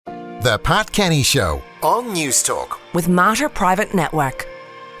The Pat Kenny Show on News Talk. With Mater Private Network.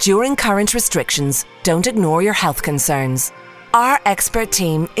 During current restrictions, don't ignore your health concerns. Our expert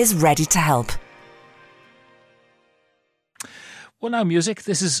team is ready to help. Well, now music.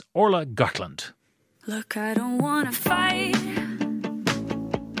 This is Orla Gotland. Look, I don't want to fight.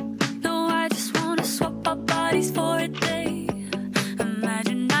 No, I just want to swap our bodies for a day.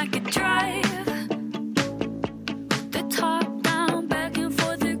 Imagine I could drive with the top down, back and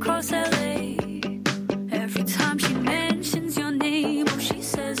forth across LA. Every time she mentions your name, oh, she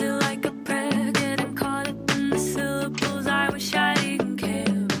says it like a prayer. Getting caught up in the syllables, I wish I didn't care.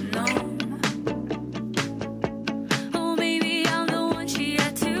 No. Oh, maybe I'm the one she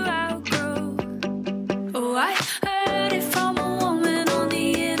had to outgrow. Oh, I heard it from a woman on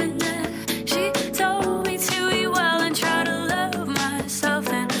the internet. She told me to be well and try to love myself.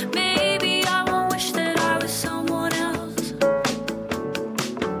 And maybe I won't wish that I was someone else.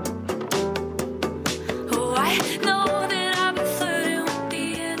 Oh, I know that I've been flirting with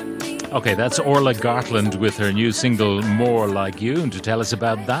the enemy. Okay, that's Orla Gotland with her new single, More Like You. And to tell us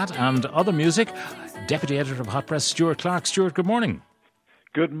about that and other music, Deputy Editor of Hot Press, Stuart Clark. Stuart, good morning.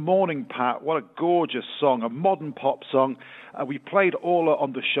 Good morning, Pat. What a gorgeous song, a modern pop song. We played Orla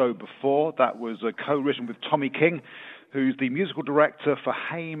on the show before. That was co-written with Tommy King, who's the musical director for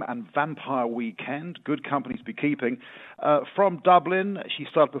Haim and Vampire Weekend. Good company to be keeping. From Dublin, she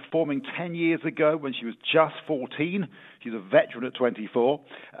started performing 10 years ago when she was just 14. She's a veteran at 24.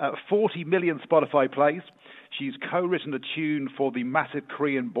 40 million Spotify plays. She's co-written a tune for the massive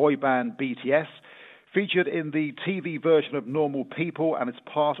Korean boy band BTS. Featured in the TV version of Normal People, and it's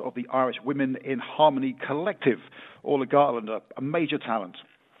part of the Irish Women in Harmony Collective. Orla Gotland, a major talent.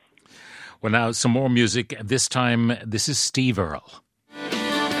 Well, now some more music. This time, this is Steve Earle. But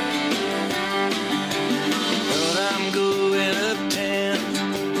I'm going uptown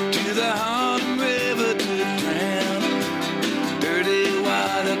to the Harlem River to drown. Dirty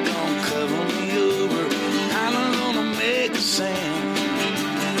water gonna cover me over. I'm gonna make a sound.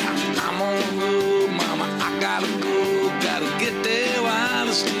 I'm on the road, mama. I gotta go. Gotta get there while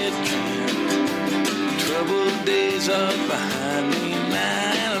I still can. Troubled days are behind me now.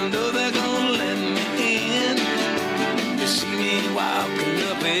 I know they're gonna let me in. You see me walking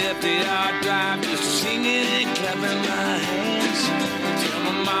up FDR Drive, just singing and clapping my hands. Tell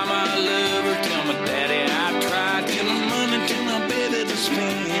my mama I love her, tell my daddy I tried. Give my money to my baby to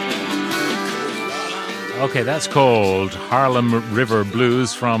spend. Okay, that's called Harlem River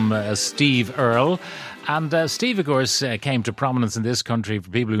Blues from Steve Earle. And Steve, of course, came to prominence in this country for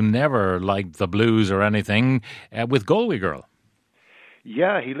people who never liked the blues or anything with Galway Girl.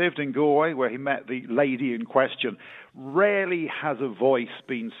 Yeah, he lived in Galway where he met the lady in question. Rarely has a voice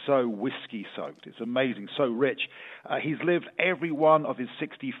been so whiskey-soaked. It's amazing, so rich. He's lived every one of his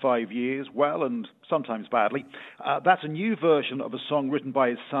 65 years, well and sometimes badly. That's a new version of a song written by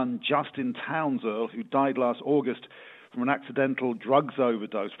his son, Justin Townes Earle, who died last August from an accidental drugs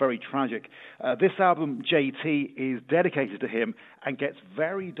overdose. Very tragic. This album, JT, is dedicated to him and gets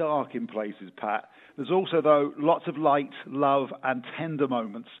very dark in places, Pat. There's also, though, lots of light, love, and tender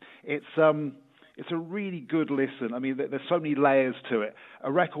moments. It's a really good listen. I mean, there's so many layers to it. A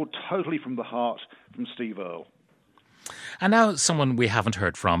record totally from the heart from Steve Earle. And now someone we haven't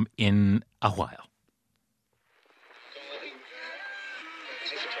heard from in a while.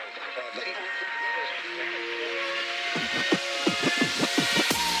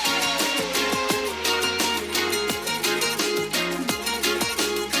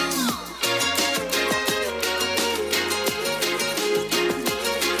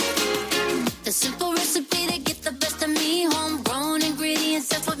 The simple recipe to get the best of me. Homegrown ingredients,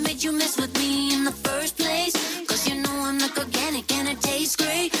 that's what made you mess with me in the first place. Cause you know I'm like organic and it tastes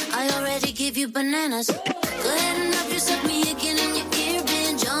great. I already give you bananas. Go ahead and wrap yourself me again in your ear.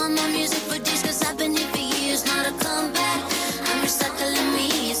 Binge on my music for days cause I've been here for years. Not a comeback, I'm recycling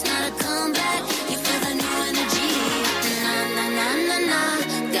me. It's not a comeback, you feel the new energy. Na na na na na,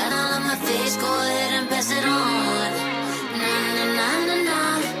 got all on my face, go ahead and pass it on. Na na na na na,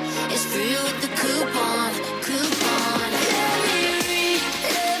 it's free with the coupon.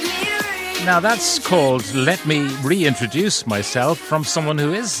 Now that's called Let Me Reintroduce Myself from someone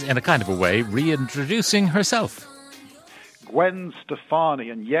who is, in a kind of a way, reintroducing herself. Gwen Stefani,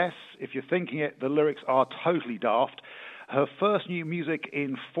 and yes, if you're thinking it, the lyrics are totally daft. Her first new music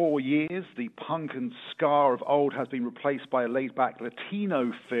in 4 years, the punk and ska of old has been replaced by a laid-back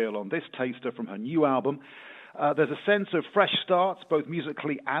Latino feel on this taster from her new album. There's a sense of fresh starts, both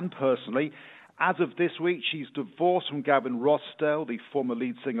musically and personally, As of this week, she's divorced from Gavin Rossdale, the former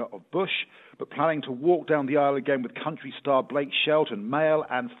lead singer of Bush, but planning to walk down the aisle again with country star Blake Shelton. Male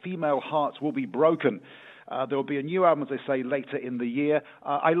and female hearts will be broken. There will be a new album, as they say, later in the year.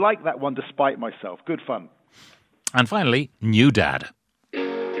 I like that one despite myself. Good fun. And finally, New Dad.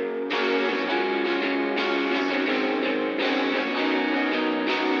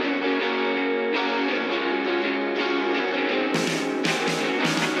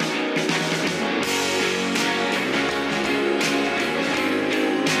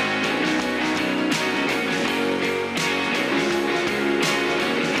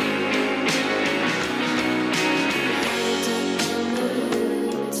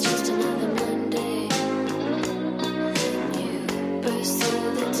 It's just another Monday. You burst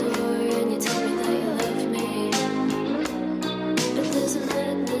through the door and you tell me that you love me. But there's a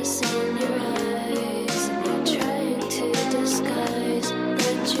madness in your eyes, and you're trying to disguise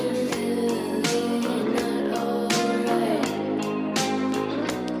that you're really not alright.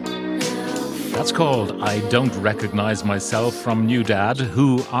 That's called I Don't Recognise Myself from New Dad.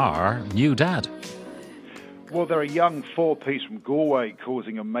 Who are New Dad? Well, they're a young four-piece from Galway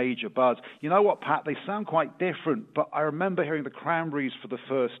causing a major buzz. You know what, Pat? They sound quite different, but I remember hearing the Cranberries for the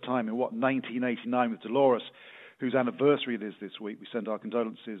first time in, 1989 with Dolores, whose anniversary it is this week. We send our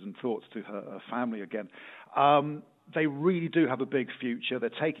condolences and thoughts to her family again. They really do have a big future. They're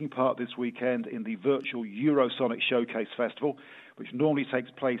taking part this weekend in the virtual Eurosonic Showcase Festival, which normally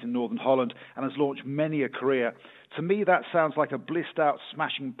takes place in Northern Holland and has launched many a career. To me, that sounds like a blissed-out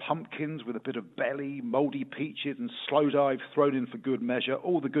Smashing Pumpkins with a bit of Belly, Mouldy Peaches and Slowdive thrown in for good measure,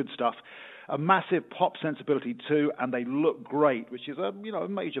 all the good stuff. A massive pop sensibility too, and they look great, which is a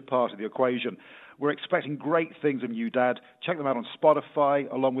major part of the equation. We're expecting great things of New Dad. Check them out on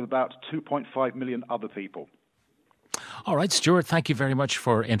Spotify, along with about 2.5 million other people. All right, Stuart, thank you very much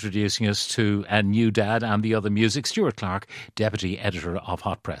for introducing us to New Dad and the other music. Stuart Clark, Deputy Editor of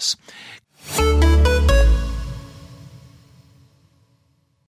Hot Press.